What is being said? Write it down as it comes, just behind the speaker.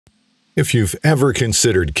If you've ever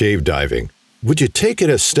considered cave diving, would you take it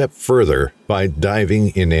a step further by diving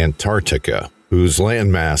in Antarctica, whose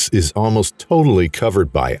landmass is almost totally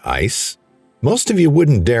covered by ice? Most of you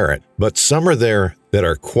wouldn't dare it, but some are there that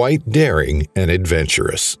are quite daring and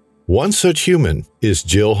adventurous. One such human is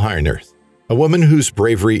Jill Heinerth, a woman whose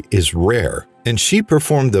bravery is rare, and she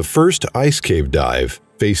performed the first ice cave dive,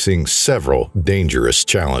 facing several dangerous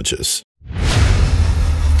challenges.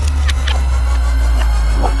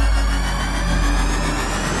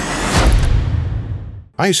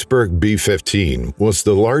 Iceberg B-15 was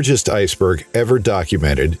the largest iceberg ever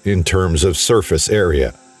documented in terms of surface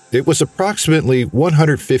area. It was approximately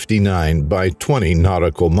 159 by 20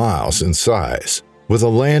 nautical miles in size, with a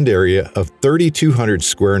land area of 3,200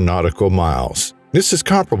 square nautical miles. This is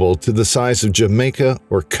comparable to the size of Jamaica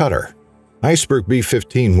or Qatar. Iceberg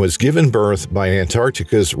B-15 was given birth by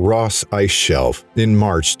Antarctica's Ross Ice Shelf in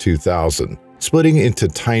March 2000, splitting into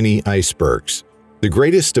tiny icebergs, the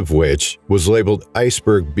greatest of which was labeled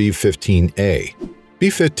Iceberg B-15-A.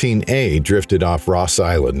 B-15-A drifted off Ross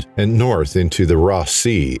Island and north into the Ross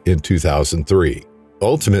Sea in 2003,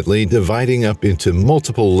 ultimately dividing up into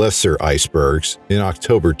multiple lesser icebergs in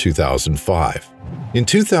October 2005. In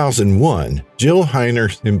 2001, Jill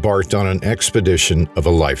Heinerth embarked on an expedition of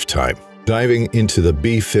a lifetime, diving into the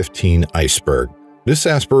B-15 iceberg. This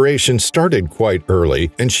aspiration started quite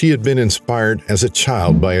early, and she had been inspired as a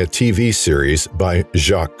child by a TV series by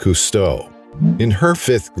Jacques Cousteau. In her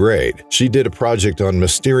 5th grade, she did a project on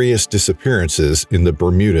mysterious disappearances in the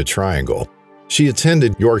Bermuda Triangle. She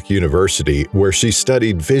attended York University, where she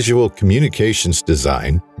studied visual communications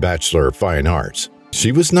design, Bachelor of Fine Arts.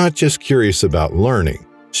 She was not just curious about learning,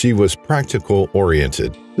 she was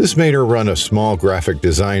practical-oriented. This made her run a small graphic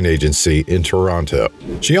design agency in Toronto.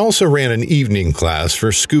 She also ran an evening class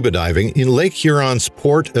for scuba diving in Lake Huron's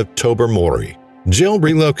port of Tobermory. Jill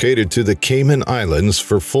relocated to the Cayman Islands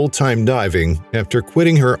for full-time diving after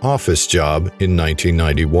quitting her office job in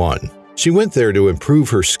 1991. She went there to improve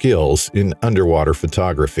her skills in underwater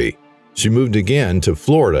photography. She moved again to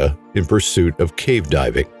Florida in pursuit of cave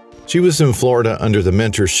diving. She was in Florida under the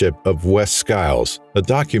mentorship of Wes Skiles, a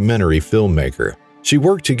documentary filmmaker. She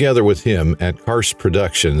worked together with him at Karst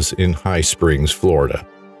Productions in High Springs, Florida.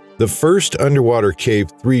 The first underwater cave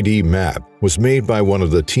 3D map was made by one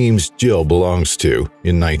of the teams Jill belongs to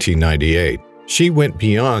in 1998. She went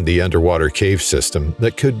beyond the underwater cave system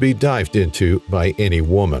that could be dived into by any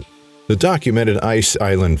woman. The documented Ice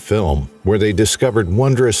Island film, where they discovered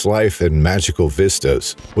wondrous life and magical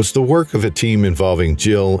vistas, was the work of a team involving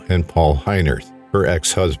Jill and Paul Heinerth, her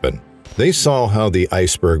ex-husband. They saw how the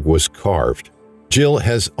iceberg was carved. Jill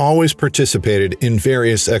has always participated in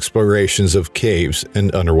various explorations of caves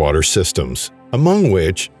and underwater systems, among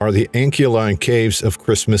which are the Ankyline Caves of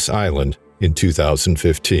Christmas Island in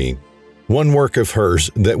 2015. One work of hers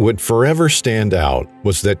that would forever stand out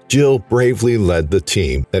was that Jill bravely led the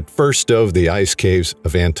team that first dove the ice caves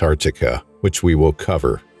of Antarctica, which we will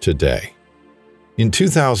cover today. In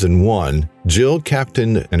 2001, Jill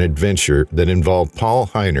captained an adventure that involved Paul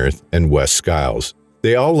Heinerth and Wes Skiles.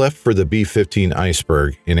 They all left for the B-15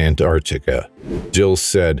 iceberg in Antarctica. Jill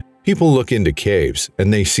said, "People look into caves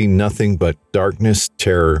and they see nothing but darkness,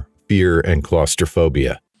 terror, fear, and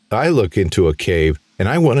claustrophobia. I look into a cave and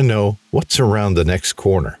I want to know what's around the next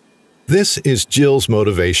corner." This is Jill's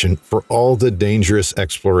motivation for all the dangerous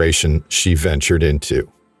exploration she ventured into.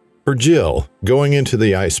 For Jill, going into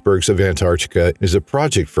the icebergs of Antarctica is a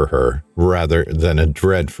project for her rather than a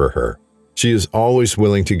dread for her. She is always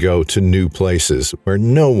willing to go to new places where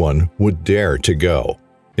no one would dare to go.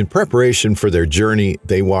 In preparation for their journey,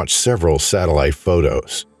 they watched several satellite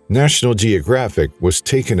photos. National Geographic was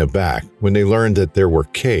taken aback when they learned that there were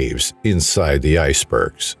caves inside the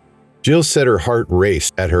icebergs. Jill said her heart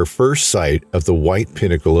raced at her first sight of the white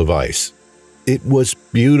pinnacle of ice. It was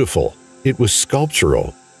beautiful. It was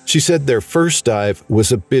sculptural. She said their first dive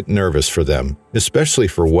was a bit nervous for them, especially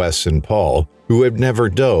for Wes and Paul, who had never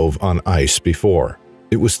dove on ice before.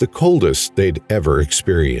 It was the coldest they'd ever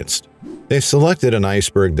experienced. They selected an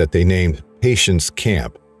iceberg that they named Patience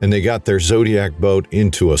Camp, and they got their Zodiac boat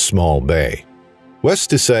into a small bay. Wes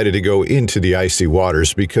decided to go into the icy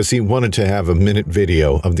waters because he wanted to have a minute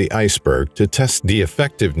video of the iceberg to test the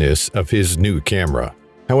effectiveness of his new camera.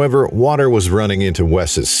 However, water was running into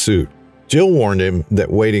Wes's suit. Jill warned him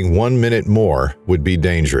that waiting 1 minute more would be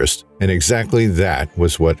dangerous, and exactly that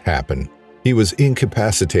was what happened. He was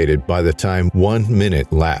incapacitated by the time 1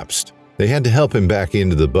 minute lapsed. They had to help him back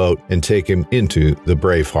into the boat and take him into the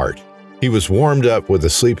Braveheart. He was warmed up with a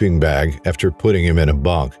sleeping bag after putting him in a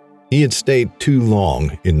bunk. He had stayed too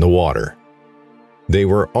long in the water. They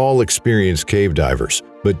were all experienced cave divers,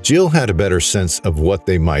 but Jill had a better sense of what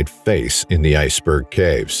they might face in the iceberg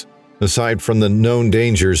caves. Aside from the known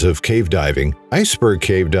dangers of cave diving, iceberg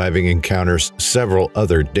cave diving encounters several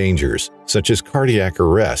other dangers, such as cardiac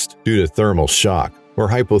arrest due to thermal shock or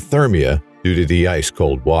hypothermia due to the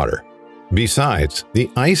ice-cold water. Besides, the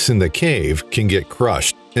ice in the cave can get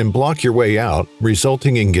crushed and block your way out,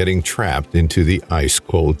 resulting in getting trapped into the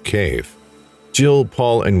ice-cold cave. Jill,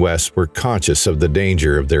 Paul, and Wes were conscious of the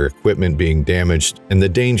danger of their equipment being damaged and the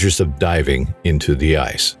dangers of diving into the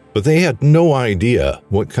ice. But they had no idea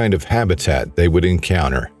what kind of habitat they would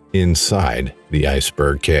encounter inside the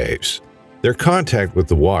iceberg caves. Their contact with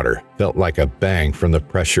the water felt like a bang from the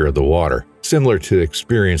pressure of the water, similar to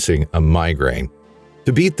experiencing a migraine.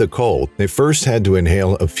 To beat the cold, they first had to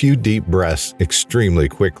inhale a few deep breaths extremely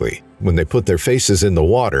quickly. When they put their faces in the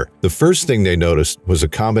water, the first thing they noticed was a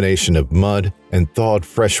combination of mud and thawed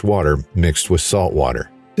fresh water mixed with salt water.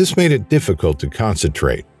 This made it difficult to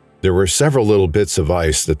concentrate. There were several little bits of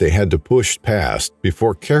ice that they had to push past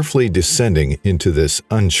before carefully descending into this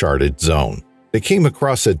uncharted zone. They came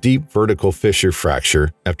across a deep vertical fissure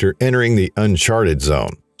fracture after entering the uncharted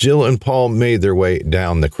zone. Jill and Paul made their way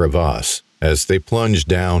down the crevasse as they plunged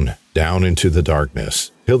down into the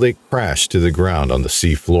darkness till they crashed to the ground on the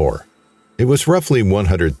sea floor. It was roughly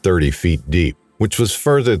 130 feet deep, which was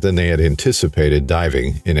further than they had anticipated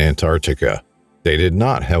diving in Antarctica. They did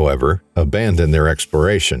not, however, abandon their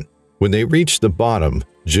exploration. When they reached the bottom,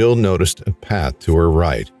 Jill noticed a path to her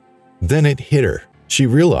right. Then it hit her. She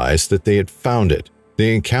realized that they had found it.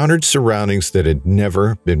 They encountered surroundings that had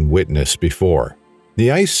never been witnessed before. The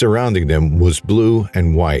ice surrounding them was blue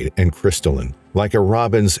and white and crystalline, like a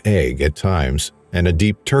robin's egg at times and a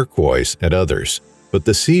deep turquoise at others. But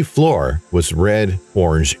the sea floor was red,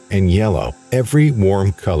 orange, and yellow, every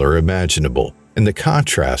warm color imaginable, and the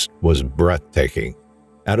contrast was breathtaking.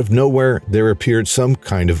 Out of nowhere, there appeared some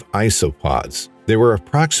kind of isopods. They were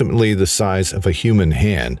approximately the size of a human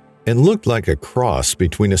hand and looked like a cross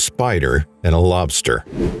between a spider and a lobster.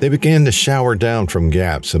 They began to shower down from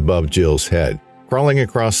gaps above Jill's head, crawling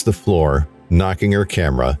across the floor, knocking her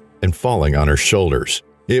camera, and falling on her shoulders.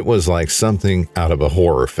 It was like something out of a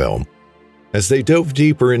horror film. As they dove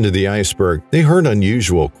deeper into the iceberg, they heard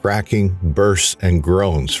unusual cracking, bursts, and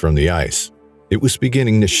groans from the ice. It was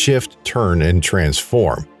beginning to shift, turn, and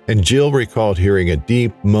transform, and Jill recalled hearing a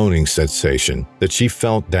deep moaning sensation that she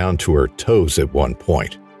felt down to her toes at one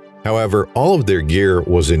point. However, all of their gear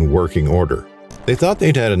was in working order. They thought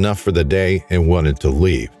they'd had enough for the day and wanted to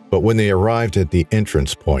leave, but when they arrived at the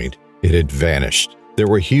entrance point, it had vanished. There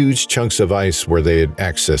were huge chunks of ice where they had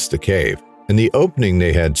accessed the cave, and the opening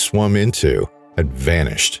they had swum into had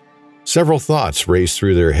vanished. Several thoughts raced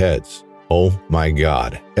through their heads. Oh my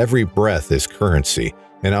God, every breath is currency,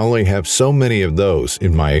 and I only have so many of those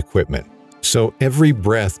in my equipment. So every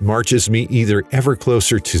breath marches me either ever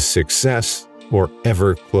closer to success or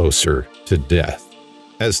ever closer to death.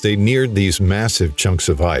 As they neared these massive chunks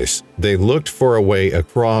of ice, they looked for a way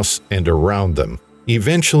across and around them.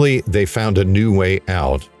 Eventually, they found a new way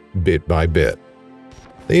out, bit by bit.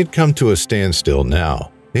 They had come to a standstill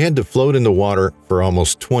now. They had to float in the water for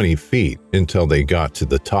almost 20 feet until they got to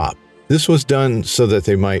the top. This was done so that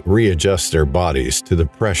they might readjust their bodies to the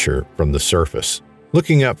pressure from the surface.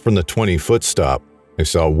 Looking up from the 20-foot stop, they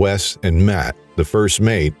saw Wes and Matt, the first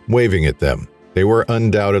mate, waving at them. They were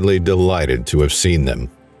undoubtedly delighted to have seen them.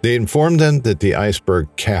 They informed them that the iceberg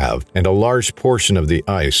calved and a large portion of the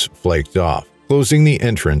ice flaked off, closing the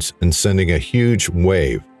entrance and sending a huge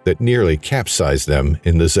wave that nearly capsized them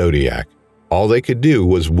in the Zodiac. All they could do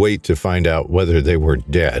was wait to find out whether they were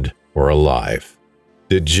dead or alive.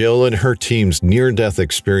 Did Jill and her team's near-death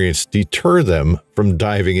experience deter them from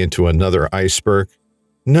diving into another iceberg?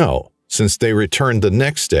 No, since they returned the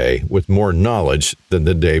next day with more knowledge than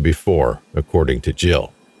the day before, according to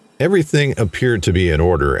Jill. Everything appeared to be in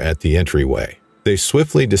order at the entryway. They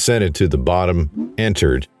swiftly descended to the bottom,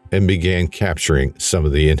 entered, and began capturing some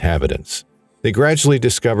of the inhabitants. They gradually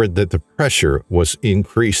discovered that the pressure was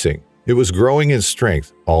increasing. It was growing in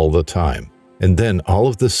strength all the time. And then all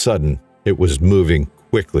of a sudden, it was moving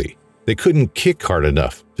quickly. They couldn't kick hard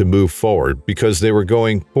enough to move forward because they were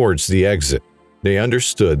going towards the exit. They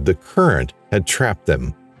understood the current had trapped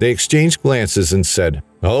them. They exchanged glances and said,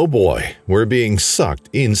 "Oh boy, we're being sucked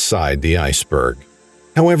inside the iceberg."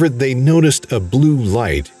 However, they noticed a blue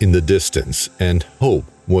light in the distance and hope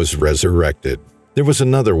was resurrected. There was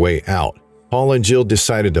another way out. Paul and Jill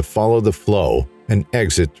decided to follow the flow and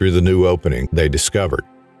exit through the new opening they discovered.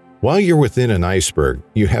 While you're within an iceberg,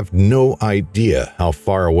 you have no idea how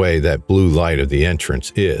far away that blue light of the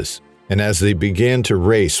entrance is, and as they began to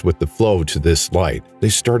race with the flow to this light, they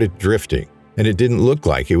started drifting, and it didn't look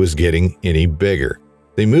like it was getting any bigger.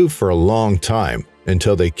 They moved for a long time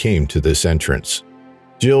until they came to this entrance.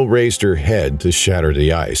 Jill raised her head to shatter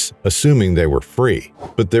the ice, assuming they were free,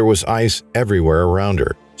 but there was ice everywhere around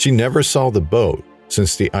her. She never saw the boat,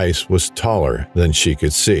 since the ice was taller than she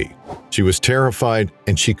could see. She was terrified,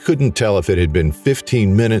 and she couldn't tell if it had been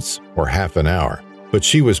 15 minutes or half an hour, but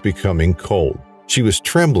she was becoming cold. She was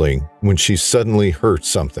trembling when she suddenly heard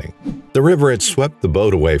something. The river had swept the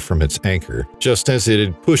boat away from its anchor, just as it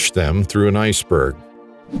had pushed them through an iceberg.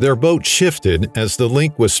 Their boat shifted as the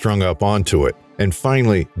link was strung up onto it, and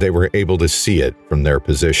finally they were able to see it from their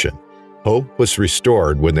position. Hope was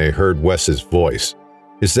restored when they heard Wes's voice.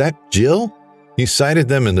 "Is that Jill?" He sighted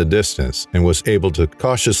them in the distance and was able to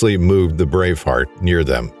cautiously move the Braveheart near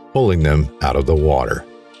them, pulling them out of the water.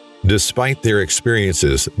 Despite their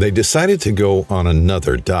experiences, they decided to go on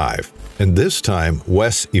another dive, and this time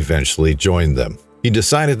Wes eventually joined them. He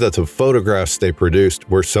decided that the photographs they produced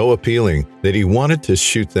were so appealing that he wanted to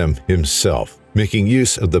shoot them himself, making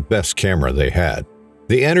use of the best camera they had.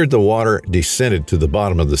 They entered the water, descended to the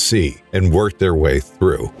bottom of the sea, and worked their way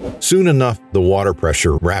through. Soon enough, the water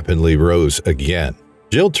pressure rapidly rose again.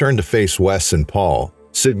 Jill turned to face Wes and Paul,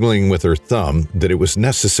 signaling with her thumb that it was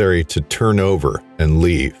necessary to turn over and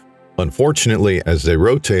leave. Unfortunately, as they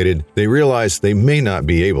rotated, they realized they may not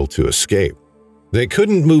be able to escape. They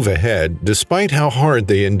couldn't move ahead despite how hard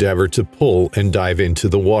they endeavored to pull and dive into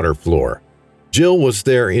the water floor. Jill was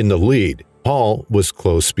there in the lead, Paul was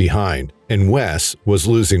close behind, and Wes was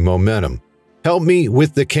losing momentum. "Help me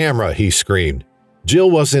with the camera," he screamed. Jill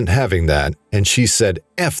wasn't having that, and she said,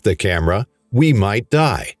 "F the camera, we might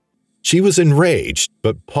die." She was enraged,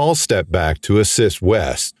 but Paul stepped back to assist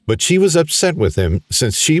Wes, but she was upset with him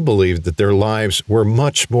since she believed that their lives were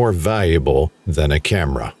much more valuable than a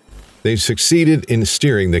camera. They succeeded in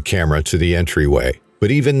steering the camera to the entryway, but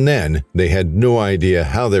even then, they had no idea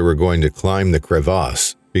how they were going to climb the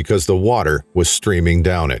crevasse because the water was streaming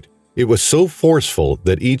down it. It was so forceful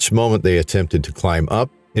that each moment they attempted to climb up,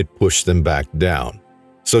 it pushed them back down.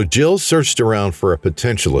 So Jill searched around for a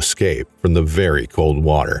potential escape from the very cold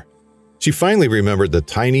water. She finally remembered the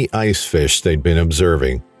tiny ice fish they'd been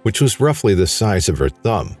observing, which was roughly the size of her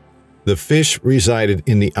thumb. The fish resided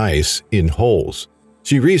in the ice in holes.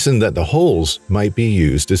 She reasoned that the holes might be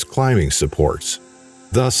used as climbing supports.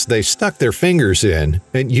 Thus, they stuck their fingers in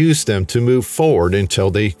and used them to move forward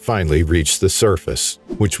until they finally reached the surface,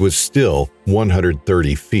 which was still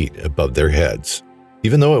 130 feet above their heads.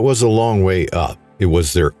 Even though it was a long way up, it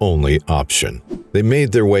was their only option. They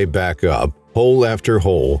made their way back up, hole after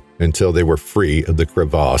hole, until they were free of the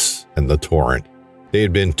crevasse and the torrent. They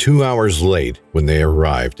had been 2 hours late when they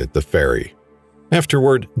arrived at the ferry.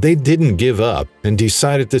 Afterward, they didn't give up and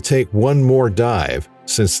decided to take one more dive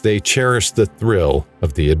since they cherished the thrill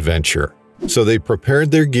of the adventure. So they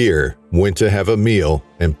prepared their gear, went to have a meal,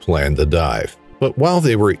 and planned the dive. But while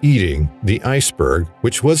they were eating, the iceberg,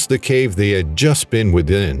 which was the cave they had just been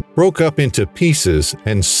within, broke up into pieces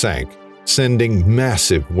and sank, sending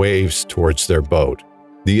massive waves towards their boat.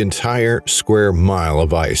 The entire square mile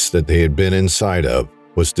of ice that they had been inside of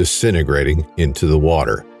was disintegrating into the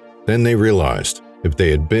water. Then they realized if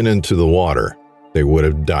they had been into the water, they would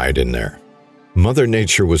have died in there. Mother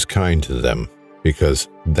Nature was kind to them because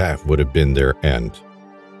that would have been their end.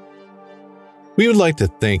 We would like to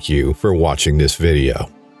thank you for watching this video.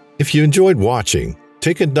 If you enjoyed watching,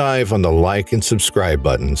 take a dive on the like and subscribe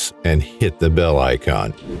buttons and hit the bell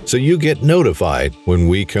icon so you get notified when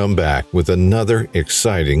we come back with another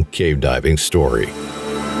exciting cave diving story.